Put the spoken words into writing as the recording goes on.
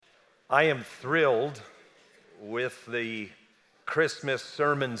I am thrilled with the Christmas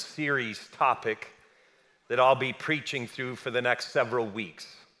sermon series topic that I'll be preaching through for the next several weeks.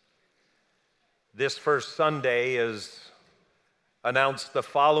 This first Sunday is announced the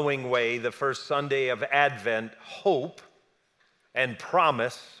following way: the first Sunday of Advent, hope and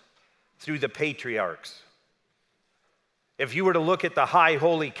promise through the patriarchs. If you were to look at the high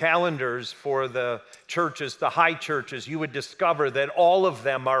holy calendars for the churches, the high churches, you would discover that all of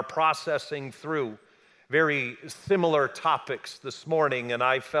them are processing through very similar topics this morning, and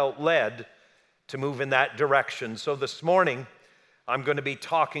I felt led to move in that direction. So this morning, I'm going to be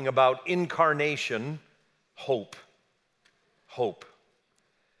talking about incarnation, hope. Hope.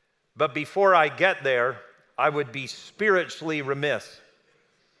 But before I get there, I would be spiritually remiss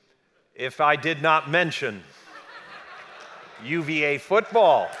if I did not mention UVA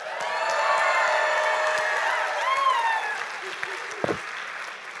football.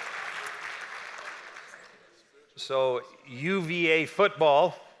 So UVA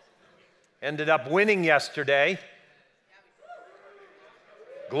football ended up winning yesterday.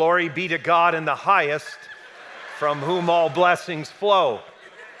 Glory be to God in the highest, from whom all blessings flow.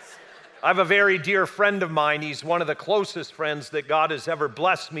 I have a very dear friend of mine. He's one of the closest friends that God has ever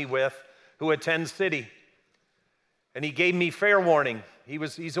blessed me with, who attends City. And he gave me fair warning.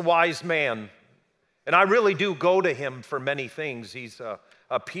 He's a wise man. And I really do go to him for many things. He's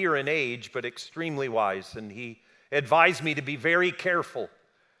a peer in age, but extremely wise. And he advised me to be very careful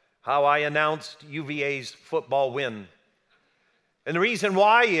how I announced UVA's football win. And the reason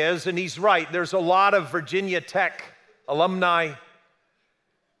why is, and he's right, there's a lot of Virginia Tech alumni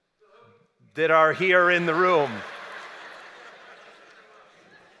that are here in the room.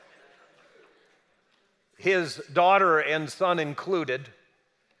 His daughter and son included,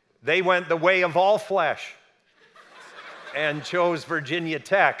 they went the way of all flesh and chose Virginia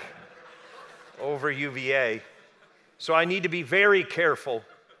Tech over UVA. So I need to be very careful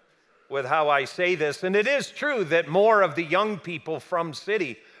with how I say this. And it is true that more of the young people from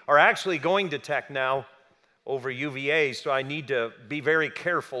City are actually going to Tech now over UVA, so I need to be very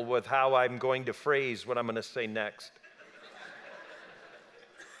careful with how I'm going to phrase what I'm going to say next.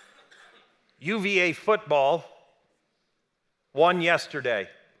 UVA football won yesterday.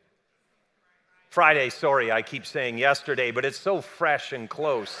 Friday, sorry, I keep saying yesterday, but it's so fresh and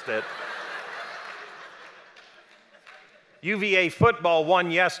close that UVA football won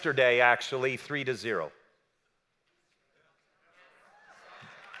yesterday, actually, 3-0.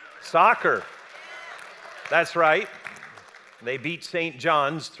 Soccer, that's right. They beat St.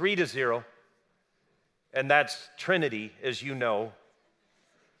 John's 3-0, and that's Trinity, as you know,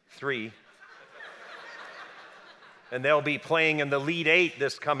 3. And they'll be playing in the Lead 8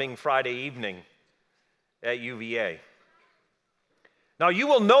 this coming Friday evening at UVA. Now, you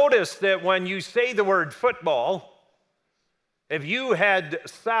will notice that when you say the word football, if you head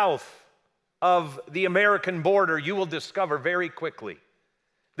south of the American border, you will discover very quickly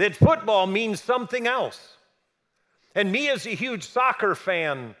that football means something else. And me, as a huge soccer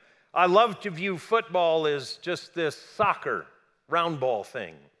fan, I love to view football as just this soccer round ball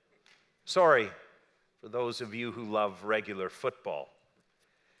thing. Sorry for those of you who love regular football.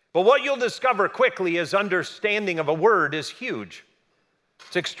 But what you'll discover quickly is understanding of a word is huge.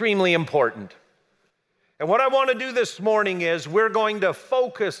 It's extremely important. And what I want to do this morning is we're going to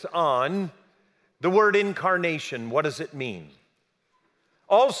focus on the word incarnation. What does it mean?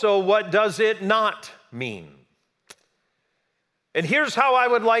 Also, what does it not mean? And here's how I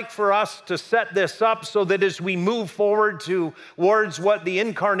would like for us to set this up so that as we move forward towards what the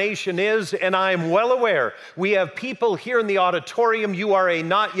incarnation is, and I'm well aware we have people here in the auditorium, you are a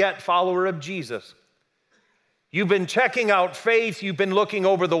not yet follower of Jesus. You've been checking out faith, you've been looking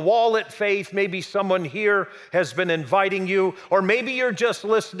over the wall at faith, maybe someone here has been inviting you, or maybe you're just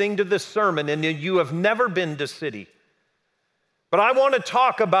listening to this sermon and you have never been to City. But I want to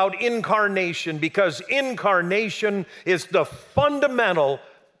talk about incarnation because incarnation is the fundamental,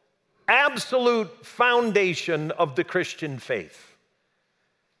 absolute foundation of the Christian faith.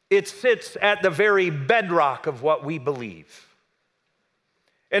 It sits at the very bedrock of what we believe.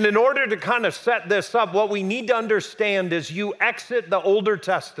 And in order to kind of set this up, what we need to understand is you exit the Older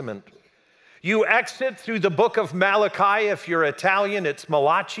Testament. You exit through the book of Malachi. If you're Italian, it's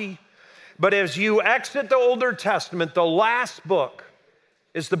Malachi. But as you exit the Older Testament, the last book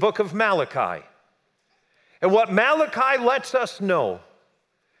is the book of Malachi. And what Malachi lets us know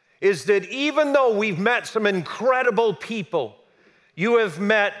is that even though we've met some incredible people, You have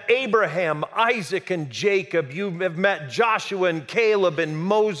met Abraham, Isaac, and Jacob. You have met Joshua and Caleb and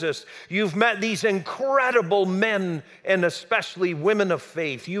Moses. You've met these incredible men and especially women of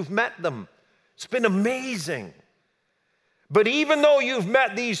faith. You've met them. It's been amazing. But even though you've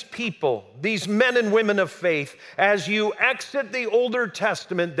met these people, these men and women of faith, as you exit the Older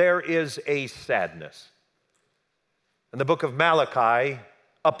Testament, there is a sadness. And the book of Malachi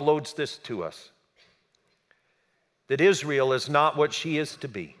uploads this to us, that Israel is not what she is to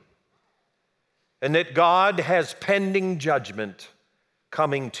be, and that God has pending judgment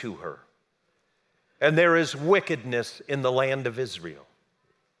coming to her. And there is wickedness in the land of Israel.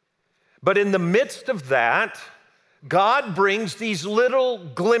 But in the midst of that, God brings these little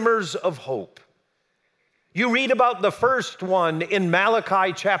glimmers of hope. You read about the first one in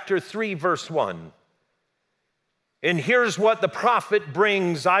Malachi chapter 3, verse 1. And here's what the prophet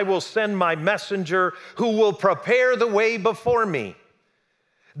brings: I will send my messenger who will prepare the way before me.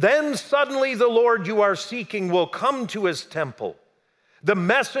 Then suddenly the Lord you are seeking will come to his temple. The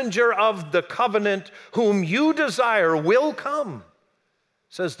messenger of the covenant whom you desire will come,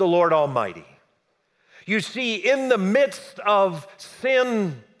 says the Lord Almighty. You see, in the midst of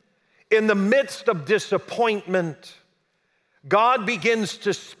sin, in the midst of disappointment, God begins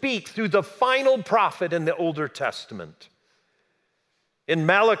to speak through the final prophet in the Older Testament. In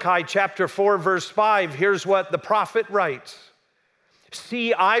Malachi chapter 4, verse 5, here's what the prophet writes.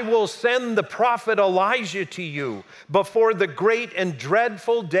 See, I will send the prophet Elijah to you before the great and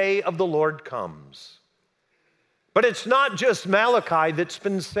dreadful day of the Lord comes. But it's not just Malachi that's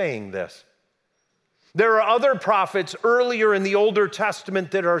been saying this. There are other prophets earlier in the Older Testament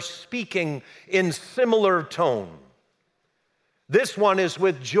that are speaking in similar tone. This one is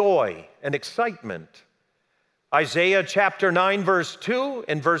with joy and excitement. Isaiah chapter 9, verse 2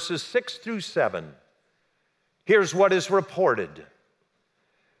 and verses 6 through 7. Here's what is reported.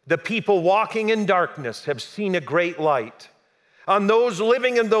 The people walking in darkness have seen a great light. On those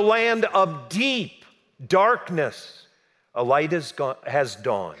living in the land of deep darkness, a light has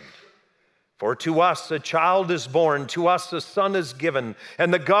dawned. For to us a child is born, to us a son is given,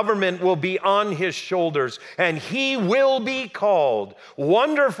 and the government will be on his shoulders, and he will be called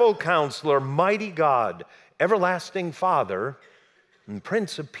Wonderful Counselor, Mighty God, Everlasting Father, and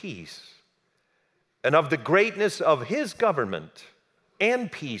Prince of Peace. And of the greatness of his government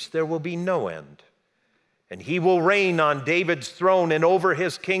and peace there will be no end. And he will reign on David's throne and over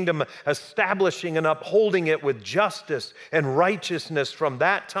his kingdom, establishing and upholding it with justice and righteousness from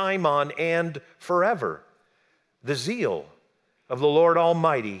that time on and forever. The zeal of the Lord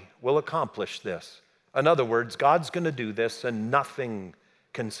Almighty will accomplish this. In other words, God's going to do this and nothing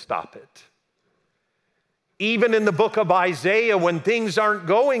can stop it. Even in the book of Isaiah, when things aren't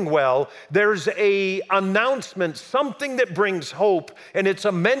going well, there's an announcement, something that brings hope, and it's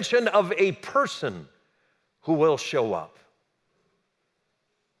a mention of a person who will show up.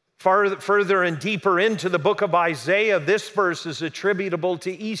 Further and deeper into the book of Isaiah, this verse is attributable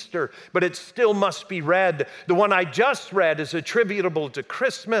to Easter, but it still must be read. The one I just read is attributable to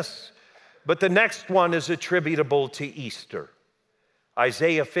Christmas, but the next one is attributable to Easter.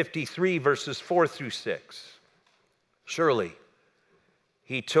 Isaiah 53, verses 4 through 6. Surely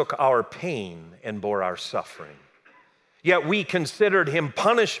he took our pain and bore our suffering. Yet we considered him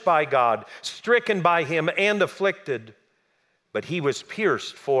punished by God, stricken by him and afflicted. But he was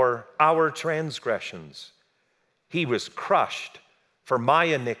pierced for our transgressions. He was crushed for my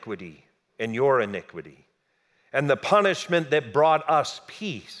iniquity and your iniquity. And the punishment that brought us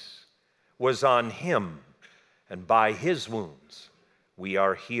peace was on him, and by his wounds we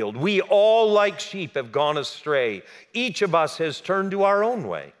are healed. We all like sheep have gone astray. Each of us has turned to our own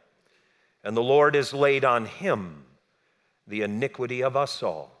way. And the Lord has laid on him the iniquity of us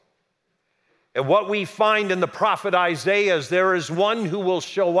all. And what we find in the prophet Isaiah is there is one who will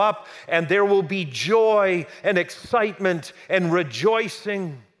show up, and there will be joy and excitement and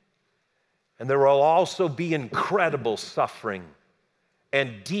rejoicing. And there will also be incredible suffering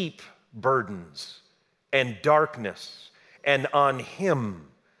and deep burdens and darkness. And on him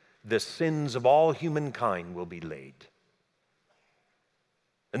the sins of all humankind will be laid.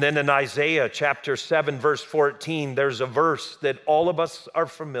 And then in Isaiah chapter 7, verse 14, there's a verse that all of us are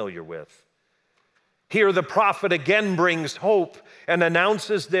familiar with. Here the prophet again brings hope and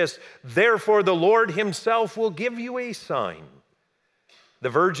announces this: therefore the Lord himself will give you a sign. The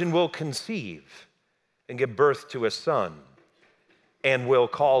virgin will conceive and give birth to a son, and will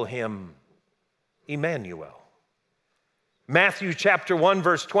call him Emmanuel. Matthew chapter 1,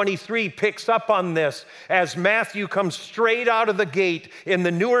 verse 23 picks up on this as Matthew comes straight out of the gate in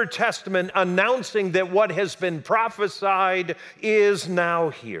the Newer Testament announcing that what has been prophesied is now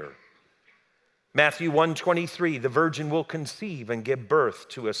here. Matthew 1:23, the virgin will conceive and give birth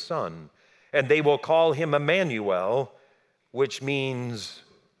to a son, and they will call him Emmanuel, which means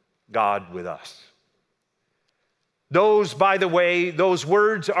God with us. Those, by the way, those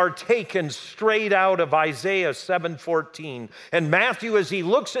words are taken straight out of Isaiah 7:14. And Matthew, as he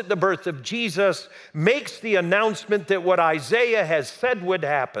looks at the birth of Jesus, makes the announcement that what Isaiah has said would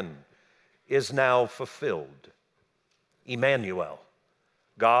happen is now fulfilled. Emmanuel,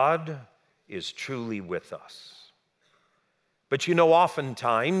 God is truly with us. But you know,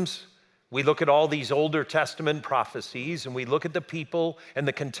 oftentimes, we look at all these Older Testament prophecies and we look at the people and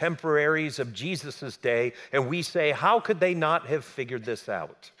the contemporaries of Jesus' day and we say, how could they not have figured this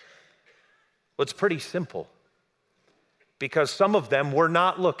out? Well, it's pretty simple. Because some of them were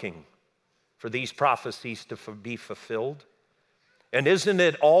not looking for these prophecies to be fulfilled. And isn't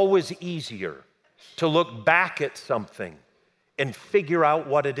it always easier to look back at something and figure out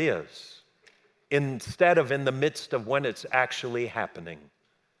what it is instead of in the midst of when it's actually happening?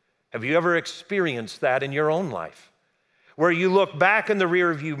 Have you ever experienced that in your own life? Where you look back in the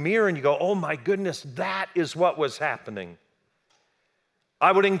rearview mirror and you go, oh my goodness, that is what was happening.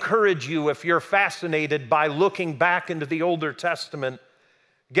 I would encourage you, if you're fascinated by looking back into the Older Testament,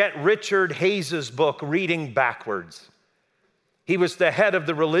 get Richard Hayes' book, Reading Backwards. He was the head of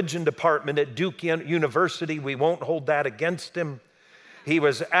the religion department at Duke University. We won't hold that against him. He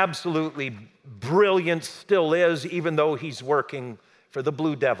was absolutely brilliant, still is, even though he's working for the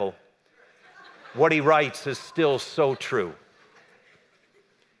Blue Devil. What he writes is still so true.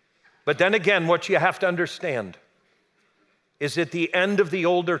 But then again, what you have to understand is at the end of the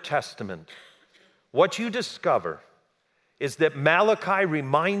Older Testament, what you discover is that Malachi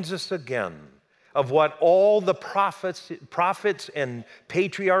reminds us again of what all the prophets and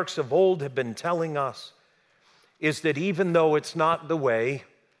patriarchs of old have been telling us, is that even though it's not the way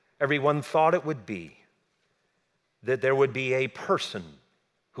everyone thought it would be, that there would be a person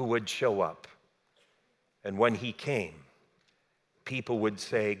who would show up. And when he came, people would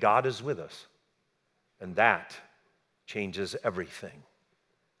say, God is with us. And that changes everything.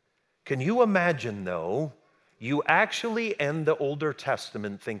 Can you imagine, though, you actually end the Older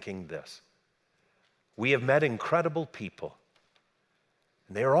Testament thinking this: we have met incredible people,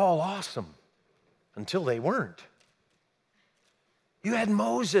 and they're all awesome until they weren't. You had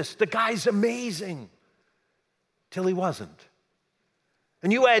Moses, the guy's amazing, till he wasn't.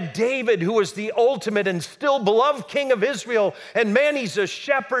 And you had David, who was the ultimate and still beloved king of Israel. And man, he's a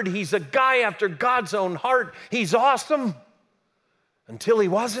shepherd. He's a guy after God's own heart. He's awesome until he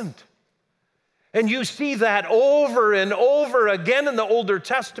wasn't. And you see that over and over again in the Older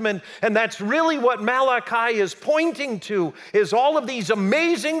Testament. And that's really what Malachi is pointing to, is all of these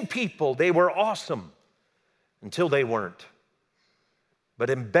amazing people. They were awesome until they weren't.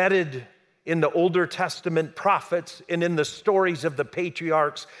 But embedded in the Older Testament prophets and in the stories of the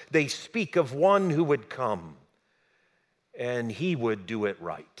patriarchs, they speak of one who would come, and he would do it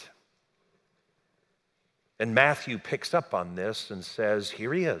right. And Matthew picks up on this and says,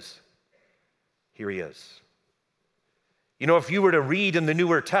 here he is. Here he is. You know, if you were to read in the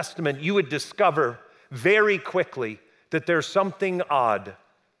Newer Testament, you would discover very quickly that there's something odd.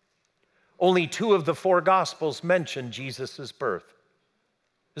 Only 2 of the 4 Gospels mention Jesus' birth.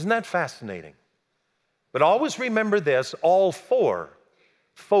 Isn't that fascinating? But always remember this, all 4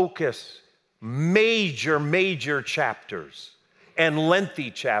 focus major chapters and lengthy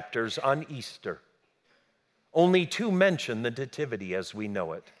chapters on Easter. Only 2 mention the nativity as we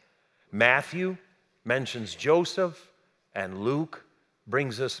know it. Matthew mentions Joseph, and Luke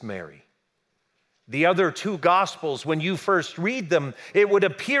brings us Mary. The other 2 Gospels, when you first read them, it would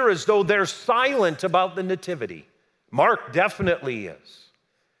appear as though they're silent about the nativity. Mark definitely is.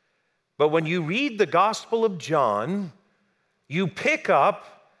 But when you read the Gospel of John, you pick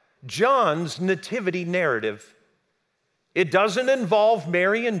up John's nativity narrative. It doesn't involve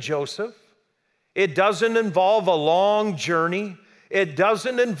Mary and Joseph. It doesn't involve a long journey. It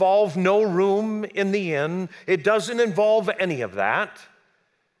doesn't involve no room in the inn. It doesn't involve any of that.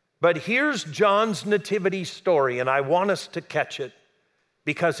 But here's John's nativity story, and I want us to catch it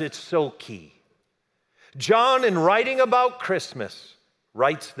because it's so key. John, in writing about Christmas,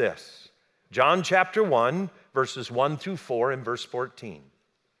 writes this. John chapter 1, verses 1 through 4 and verse 14.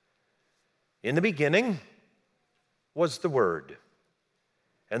 In the beginning was the Word,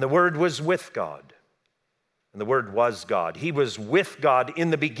 and the Word was with God, and the Word was God. He was with God in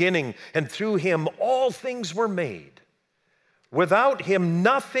the beginning, and through him all things were made. Without him,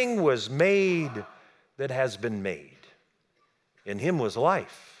 nothing was made that has been made. In him was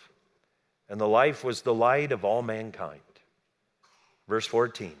life, and the life was the light of all mankind. Verse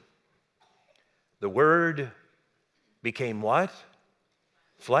 14. The Word became what?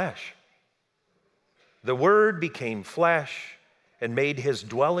 Flesh. The Word became flesh and made his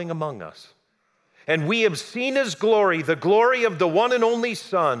dwelling among us. And we have seen his glory, the glory of the one and only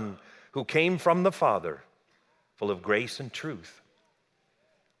Son who came from the Father, full of grace and truth.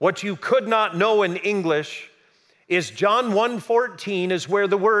 What you could not know in English is John 1:14 is where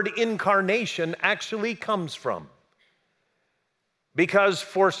the word incarnation actually comes from. Because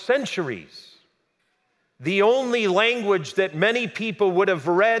for centuries, the only language that many people would have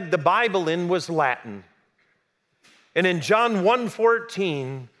read the Bible in was Latin. And in John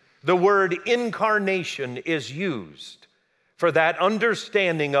 1:14, the word incarnation is used for that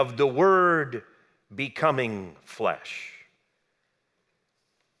understanding of the Word becoming flesh.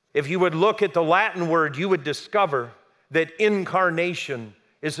 If you would look at the Latin word, you would discover that incarnation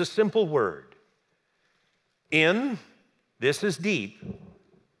is a simple word. In, this is deep,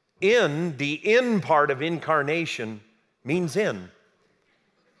 in, the in part of incarnation means in.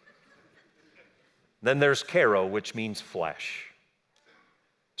 Then there's kero, which means flesh.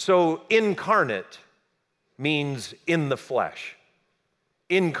 So incarnate means in the flesh.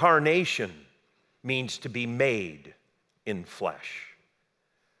 Incarnation means to be made in flesh.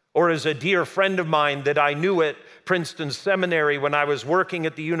 Or as a dear friend of mine that I knew at Princeton Seminary when I was working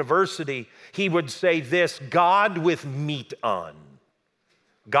at the university, he would say this, God with meat on.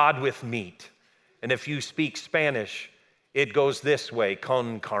 God with meat. And if you speak Spanish, it goes this way,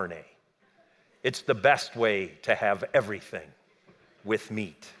 con carne. It's the best way to have everything with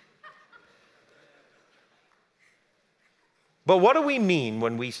meat. But what do we mean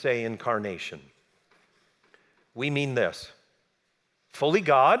when we say incarnation? We mean this. Fully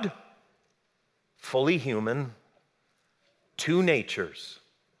God, fully human, two natures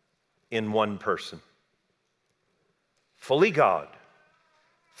in one person. Fully God,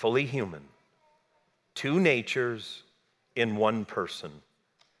 fully human, two natures in one person.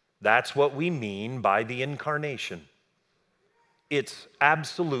 That's what we mean by the incarnation. It's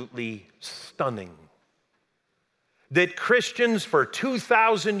absolutely stunning that Christians for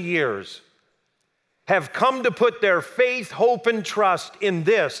 2,000 years have come to put their faith, hope, and trust in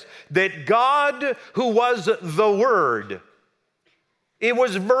this, that God, who was the Word, it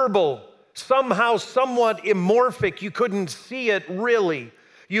was verbal, somehow somewhat amorphic. You couldn't see it really.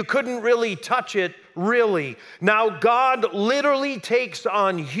 You couldn't really touch it really. Now God literally takes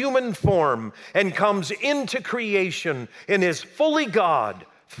on human form and comes into creation and is fully God,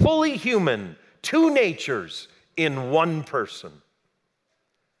 fully human, two natures in one person.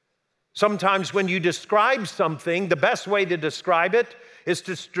 Sometimes when you describe something, the best way to describe it is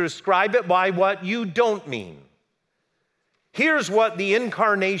to describe it by what you don't mean. Here's what the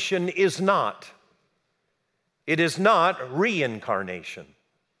incarnation is not. It is not reincarnation.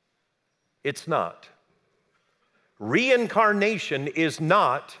 It's not. Reincarnation is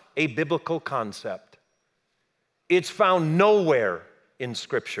not a biblical concept. It's found nowhere in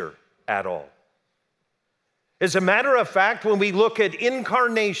Scripture at all. As a matter of fact, when we look at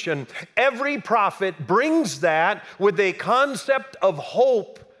incarnation, every prophet brings that with a concept of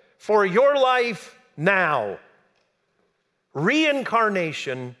hope for your life now.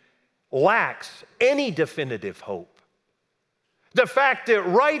 Reincarnation lacks any definitive hope. The fact that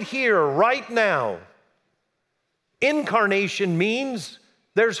right here, right now, incarnation means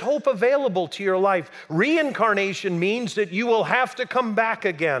there's hope available to your life. Reincarnation means that you will have to come back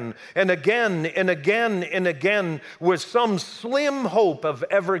again and again and again and again with some slim hope of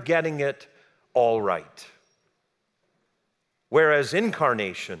ever getting it all right. Whereas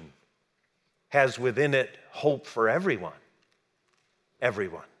incarnation has within it hope for everyone.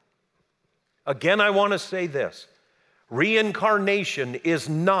 Everyone. Again, I want to say this. Reincarnation is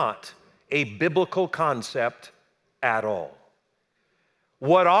not a biblical concept at all.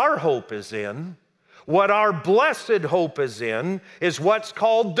 What our hope is in, what our blessed hope is in, is what's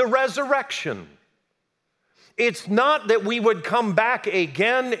called the resurrection. It's not that we would come back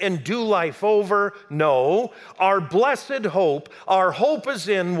again and do life over. No, our blessed hope, our hope is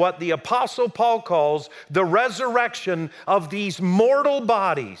in what the Apostle Paul calls the resurrection of these mortal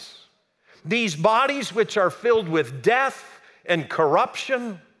bodies. These bodies which are filled with death and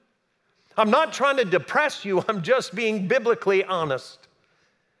corruption. I'm not trying to depress you, I'm just being biblically honest.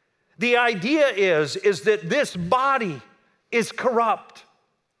 The idea is that this body is corrupt.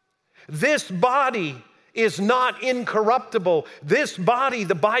 This body is not incorruptible. This body,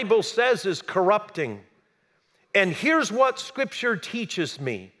 the Bible says, is corrupting. And here's what Scripture teaches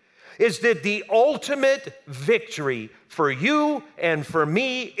me, is that the ultimate victory for you and for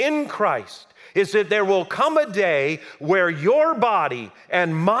me in Christ is that there will come a day where your body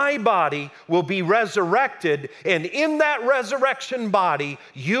and my body will be resurrected, and in that resurrection body,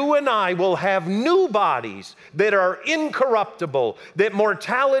 you and I will have new bodies that are incorruptible, that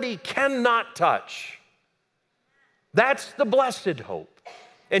mortality cannot touch. That's the blessed hope.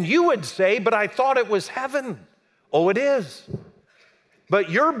 And you would say, but I thought it was heaven. Oh, it is. But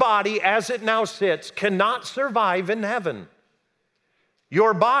your body, as it now sits, cannot survive in heaven.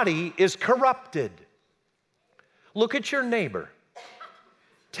 Your body is corrupted. Look at your neighbor.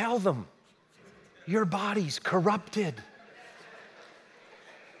 Tell them, your body's corrupted.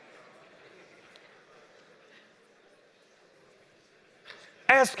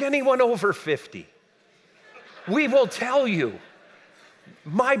 Ask anyone over 50. We will tell you,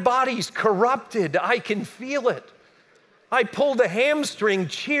 my body's corrupted. I can feel it. I pulled a hamstring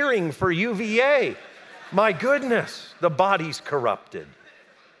cheering for UVA. My goodness, the body's corrupted.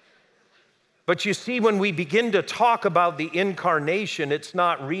 But you see, when we begin to talk about the incarnation, it's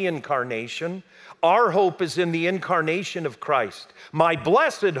not reincarnation. Our hope is in the incarnation of Christ. My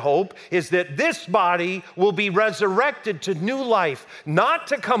blessed hope is that this body will be resurrected to new life, not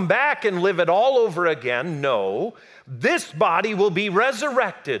to come back and live it all over again. No, this body will be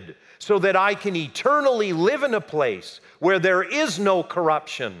resurrected so that I can eternally live in a place where there is no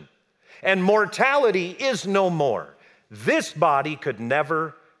corruption and mortality is no more. This body could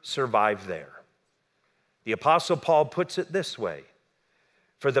never survive there. The Apostle Paul puts it this way: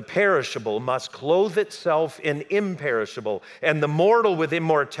 for the perishable must clothe itself in imperishable, and the mortal with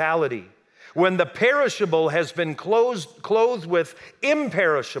immortality. When the perishable has been clothed with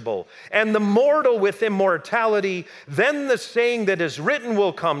imperishable, and the mortal with immortality, then the saying that is written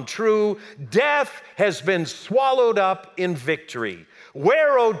will come true: death has been swallowed up in victory.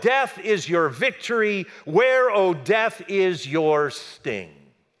 Where, O death, is your victory? Where, O death, is your sting?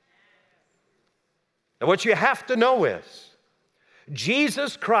 Now, what you have to know is,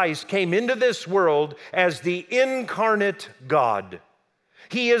 Jesus Christ came into this world as the incarnate God.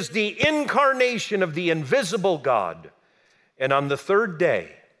 He is the incarnation of the invisible God. And on the third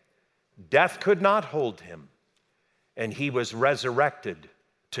day, death could not hold him, and he was resurrected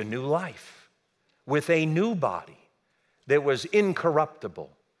to new life with a new body that was incorruptible.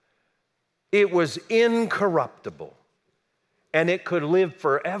 It was incorruptible, and it could live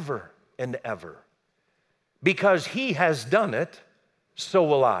forever and ever. Because he has done it, so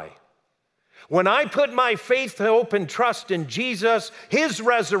will I. When I put my faith, hope, and trust in Jesus, his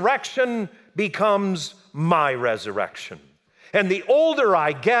resurrection becomes my resurrection. And the older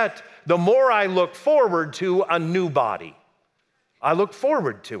I get, the more I look forward to a new body. I look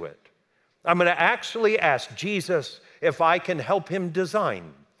forward to it. I'm going to actually ask Jesus if I can help him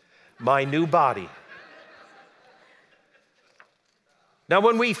design my new body. Now,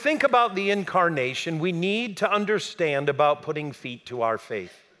 when we think about the incarnation, we need to understand about putting feet to our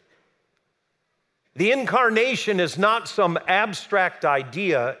faith. The incarnation is not some abstract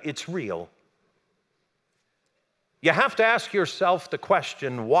idea, it's real. You have to ask yourself the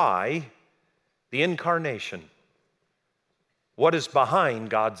question, why the incarnation? What is behind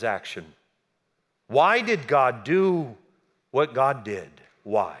God's action? Why did God do what God did?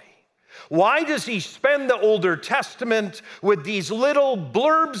 Why? Why does he spend the Older Testament with these little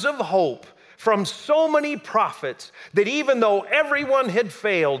blurbs of hope from so many prophets that even though everyone had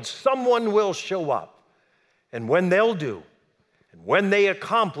failed, someone will show up? And when they'll do, and when they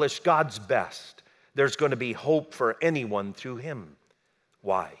accomplish God's best, there's going to be hope for anyone through him.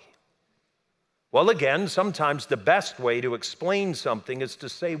 Why? Well, again, sometimes the best way to explain something is to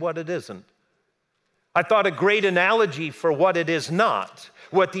say what it isn't. I thought a great analogy for what it is not,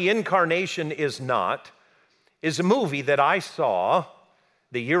 what the incarnation is not, is a movie that I saw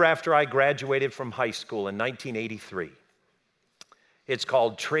the year after I graduated from high school in 1983. It's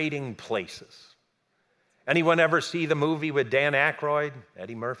called Trading Places. Anyone ever see the movie with Dan Aykroyd,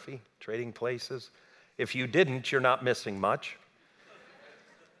 Eddie Murphy, Trading Places? If you didn't, you're not missing much.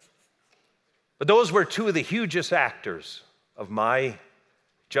 But those were two of the hugest actors of my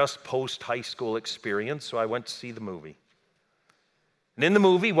just post-high school experience, so I went to see the movie. And in the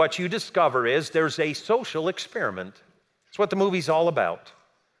movie, what you discover is there's a social experiment. That's what the movie's all about.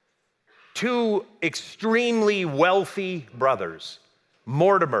 Two extremely wealthy brothers,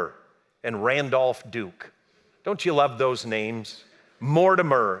 Mortimer and Randolph Duke. Don't you love those names?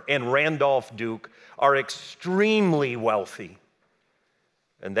 Mortimer and Randolph Duke are extremely wealthy.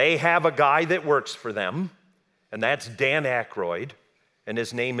 And they have a guy that works for them, and that's Dan Aykroyd, and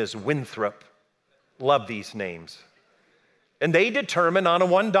his name is Winthrop. Love these names. And they determine on a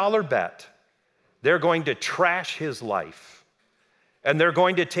 $1 bet, they're going to trash his life. And they're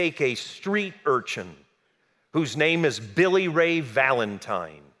going to take a street urchin whose name is Billy Ray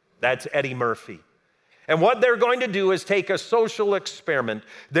Valentine. That's Eddie Murphy. And what they're going to do is take a social experiment.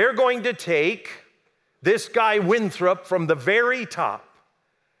 They're going to take this guy Winthrop from the very top.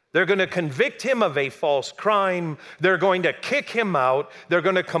 They're going to convict him of a false crime. They're going to kick him out. They're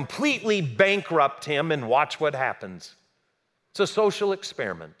going to completely bankrupt him, and watch what happens. It's a social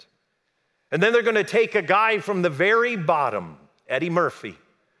experiment. And then they're going to take a guy from the very bottom, Eddie Murphy,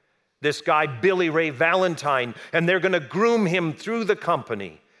 this guy Billy Ray Valentine, and they're going to groom him through the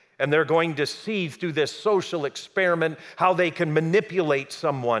company. And they're going to see through this social experiment how they can manipulate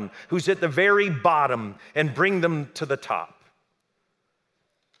someone who's at the very bottom and bring them to the top.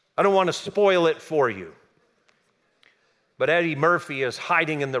 I don't want to spoil it for you, but Eddie Murphy is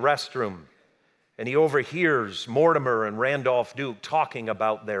hiding in the restroom, and he overhears Mortimer and Randolph Duke talking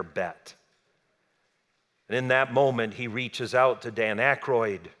about their bet. And in that moment, he reaches out to Dan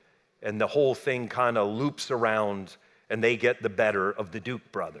Aykroyd, and the whole thing kind of loops around, and they get the better of the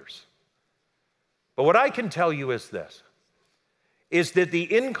Duke brothers. But what I can tell you is this, is that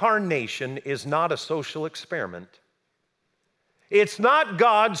the incarnation is not a social experiment. It's not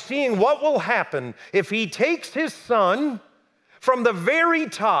God seeing what will happen if he takes his son from the very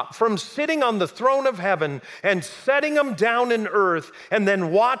top, from sitting on the throne of heaven and setting him down in earth, and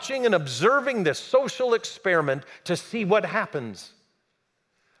then watching and observing this social experiment to see what happens.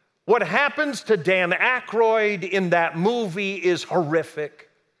 What happens to Dan Aykroyd in that movie is horrific.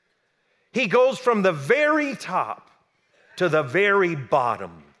 He goes from the very top to the very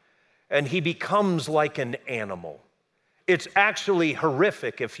bottom, and he becomes like an animal. It's actually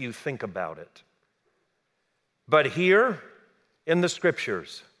horrific if you think about it. But here in the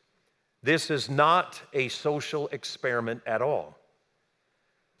scriptures, this is not a social experiment at all.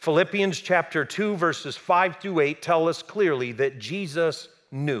 Philippians chapter 2, verses 5 through 8 tell us clearly that Jesus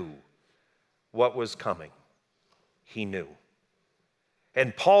knew what was coming. He knew.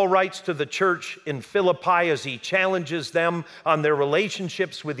 And Paul writes to the church in Philippi as he challenges them on their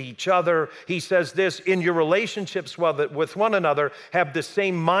relationships with each other. He says this, in your relationships with one another, have the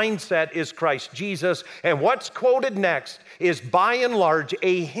same mindset as Christ Jesus. And what's quoted next is by and large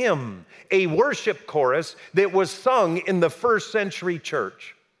a hymn, a worship chorus that was sung in the first century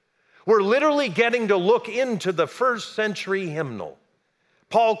church. We're literally getting to look into the first century hymnal.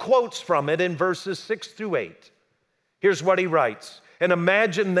 Paul quotes from it in verses 6 through 8. Here's what he writes. And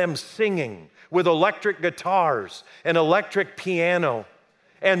imagine them singing with electric guitars and electric piano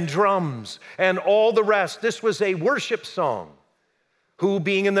and drums and all the rest. This was a worship song. Who,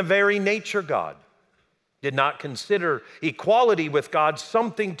 being in the very nature God, did not consider equality with God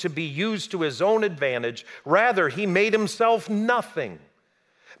something to be used to his own advantage. Rather, he made himself nothing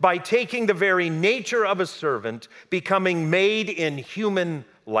by taking the very nature of a servant, becoming made in human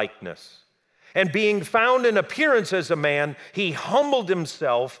likeness. And being found in appearance as a man, he humbled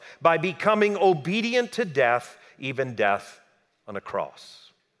himself by becoming obedient to death, even death on a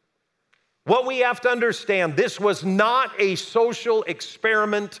cross. What we have to understand, this was not a social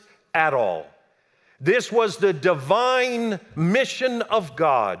experiment at all. This was the divine mission of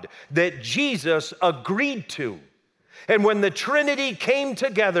God that Jesus agreed to. And when the Trinity came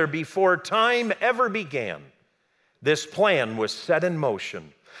together before time ever began, this plan was set in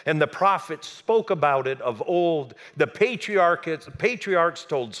motion. And the prophets spoke about it of old. The patriarchs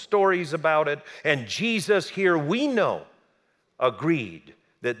told stories about it. And Jesus here, we know, agreed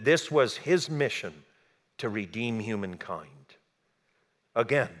that this was his mission to redeem humankind.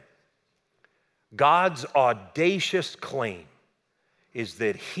 Again, God's audacious claim is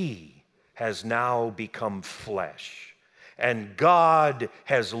that he has now become flesh. And God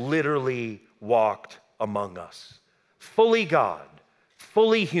has literally walked among us. Fully God,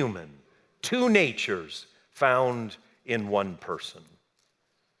 fully human, two natures found in one person.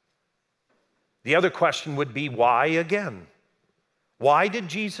 The other question would be, why again? Why did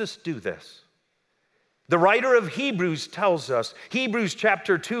Jesus do this? The writer of Hebrews tells us, Hebrews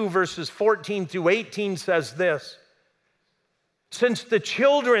chapter 2, verses 14 through 18 says this, since the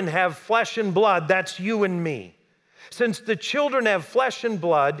children have flesh and blood, that's you and me. Since the children have flesh and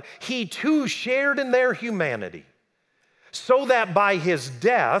blood, he too shared in their humanity, so that by his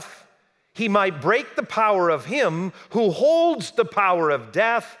death, he might break the power of him who holds the power of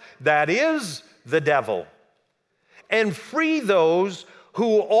death, that is, the devil, and free those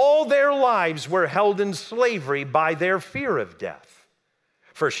who all their lives were held in slavery by their fear of death.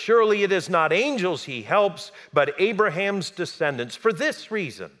 For surely it is not angels he helps, but Abraham's descendants. For this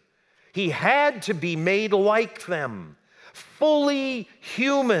reason, He had to be made like them, fully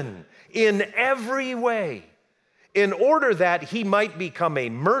human in every way, in order that he might become a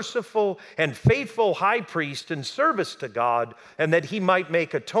merciful and faithful high priest in service to God, and that he might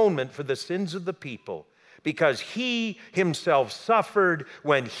make atonement for the sins of the people. Because he himself suffered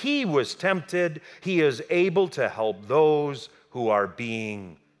when he was tempted, he is able to help those who are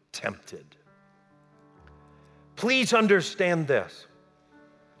being tempted. Please understand this.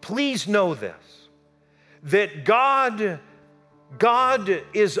 Please know this, that God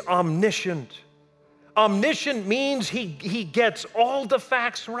is omniscient. Omniscient means he gets all the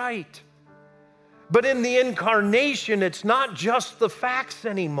facts right. But in the incarnation, it's not just the facts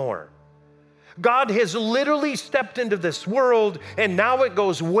anymore. God has literally stepped into this world, and now it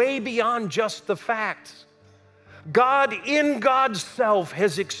goes way beyond just the facts. God, in God's self,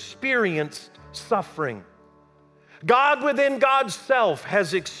 has experienced suffering. God within God's self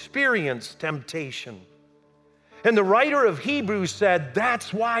has experienced temptation. And the writer of Hebrews said,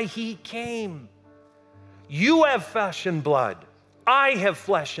 that's why he came. You have flesh and blood. I have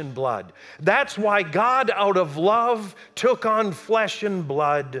flesh and blood. That's why God, out of love, took on flesh and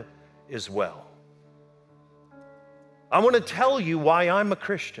blood as well. I want to tell you why I'm a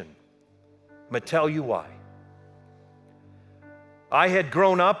Christian. I'm going to tell you why. I had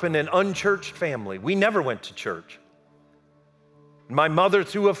grown up in an unchurched family. We never went to church. My mother,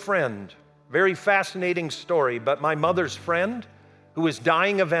 through a friend, very fascinating story, but my mother's friend, who was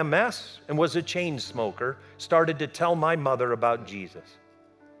dying of MS and was a chain smoker, started to tell my mother about Jesus.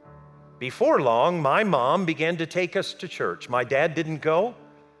 Before long, my mom began to take us to church. My dad didn't go,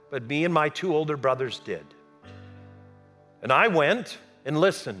 but me and my two older brothers did. And I went and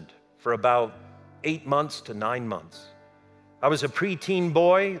listened for about 8 months to 9 months. I was a preteen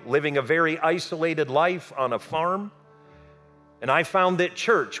boy living a very isolated life on a farm. And I found that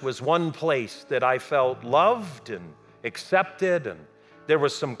church was one place that I felt loved and accepted, and there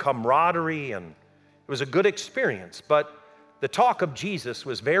was some camaraderie, and it was a good experience. But the talk of Jesus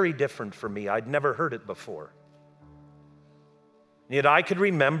was very different for me. I'd never heard it before. Yet I could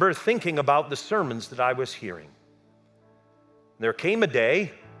remember thinking about the sermons that I was hearing. There came a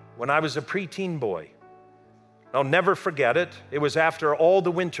day when I was a preteen boy. I'll never forget it. It was after all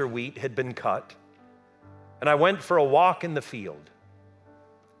the winter wheat had been cut. And I went for a walk in the field.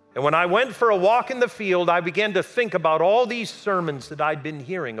 And when I went for a walk in the field, I began to think about all these sermons that I'd been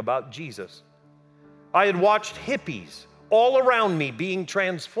hearing about Jesus. I had watched hippies all around me being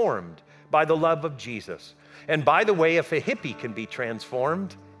transformed by the love of Jesus. And by the way, if a hippie can be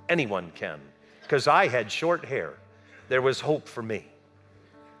transformed, anyone can, because I had short hair. There was hope for me.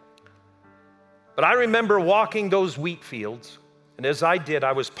 But I remember walking those wheat fields, and as I did,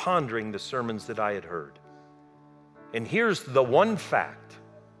 I was pondering the sermons that I had heard. And here's the one fact,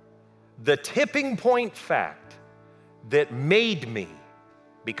 the tipping point fact that made me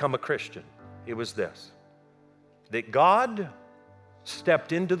become a Christian. It was this, that God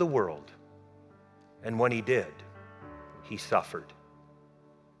stepped into the world, and when he did, he suffered.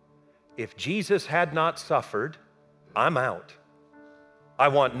 If Jesus had not suffered, I'm out. I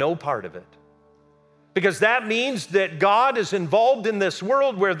want no part of it. Because that means that God is involved in this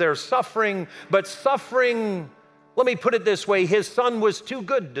world where there's suffering, but suffering, let me put it this way, his son was too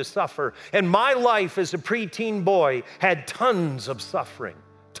good to suffer. And my life as a preteen boy had tons of suffering,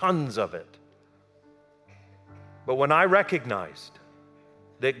 tons of it. But when I recognized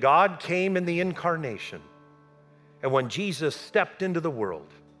that God came in the incarnation, and when Jesus stepped into the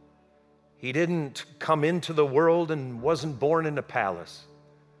world, he didn't come into the world and wasn't born in a palace.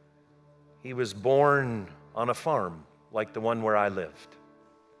 He was born on a farm like the one where I lived.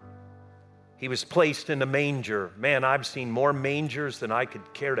 He was placed in a manger. Man, I've seen more mangers than I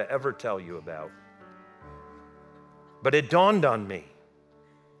could care to ever tell you about. But it dawned on me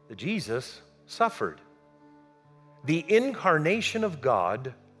that Jesus suffered. The incarnation of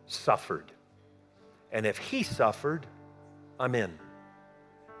God suffered. And if he suffered, I'm in.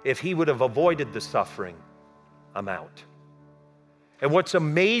 If he would have avoided the suffering, I'm out. And what's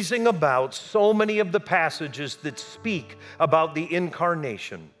amazing about so many of the passages that speak about the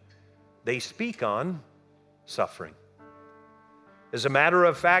incarnation, they speak on suffering. As a matter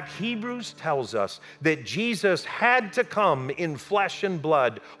of fact, Hebrews tells us that Jesus had to come in flesh and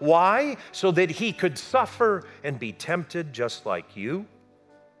blood. Why? So that he could suffer and be tempted just like you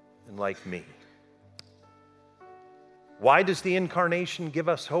and like me. Why does the incarnation give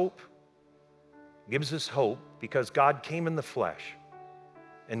us hope? It gives us hope because God came in the flesh.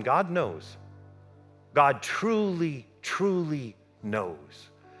 And God knows. God truly, truly knows.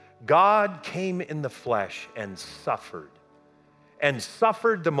 God came in the flesh and suffered. and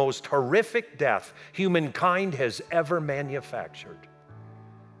suffered the most horrific death humankind has ever manufactured.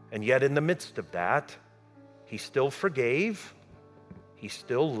 And yet in the midst of that, he still forgave, he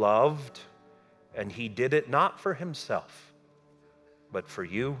still loved, and he did it not for himself, but for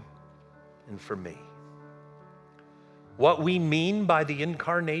you and for me. What we mean by the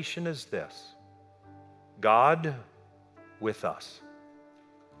incarnation is this: God with us,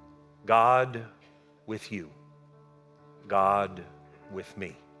 God with you, God with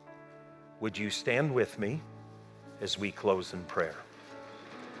me. Would you stand with me as we close in prayer?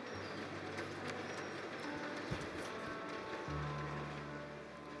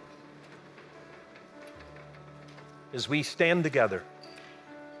 As we stand together,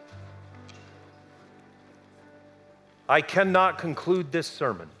 I cannot conclude this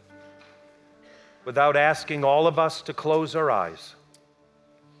sermon without asking all of us to close our eyes,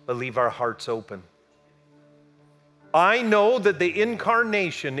 but leave our hearts open. I know that the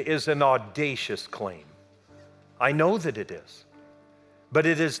incarnation is an audacious claim. I know that it is. But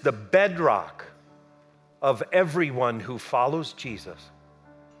it is the bedrock of everyone who follows Jesus,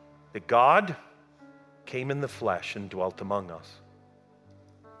 that God came in the flesh and dwelt among us.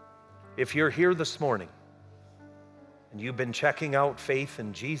 If you're here this morning and you've been checking out faith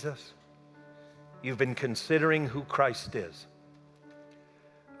in Jesus, you've been considering who Christ is,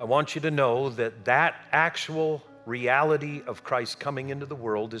 I want you to know that that actual reality of Christ coming into the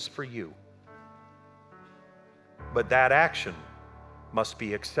world is for you. But that action must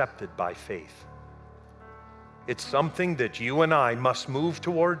be accepted by faith. It's something that you and I must move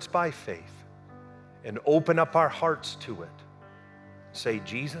towards by faith and open up our hearts to it. Say,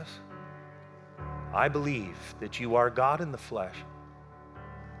 Jesus, I believe that you are God in the flesh,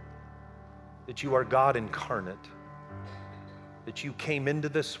 that you are God incarnate, that you came into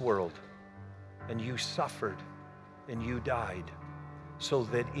this world and you suffered and you died so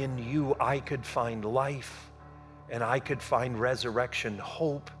that in you I could find life and I could find resurrection,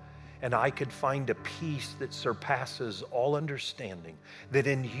 hope, and I could find a peace that surpasses all understanding, that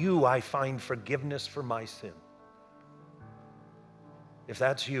in you I find forgiveness for my sin. If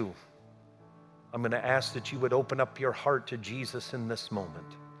that's you, I'm going to ask that you would open up your heart to Jesus in this moment,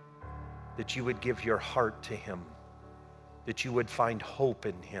 that you would give your heart to him, that you would find hope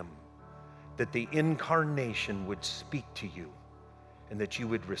in him, that the incarnation would speak to you, and that you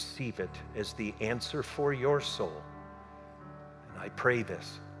would receive it as the answer for your soul. And I pray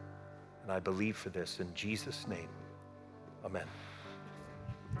this, and I believe for this in Jesus' name. Amen.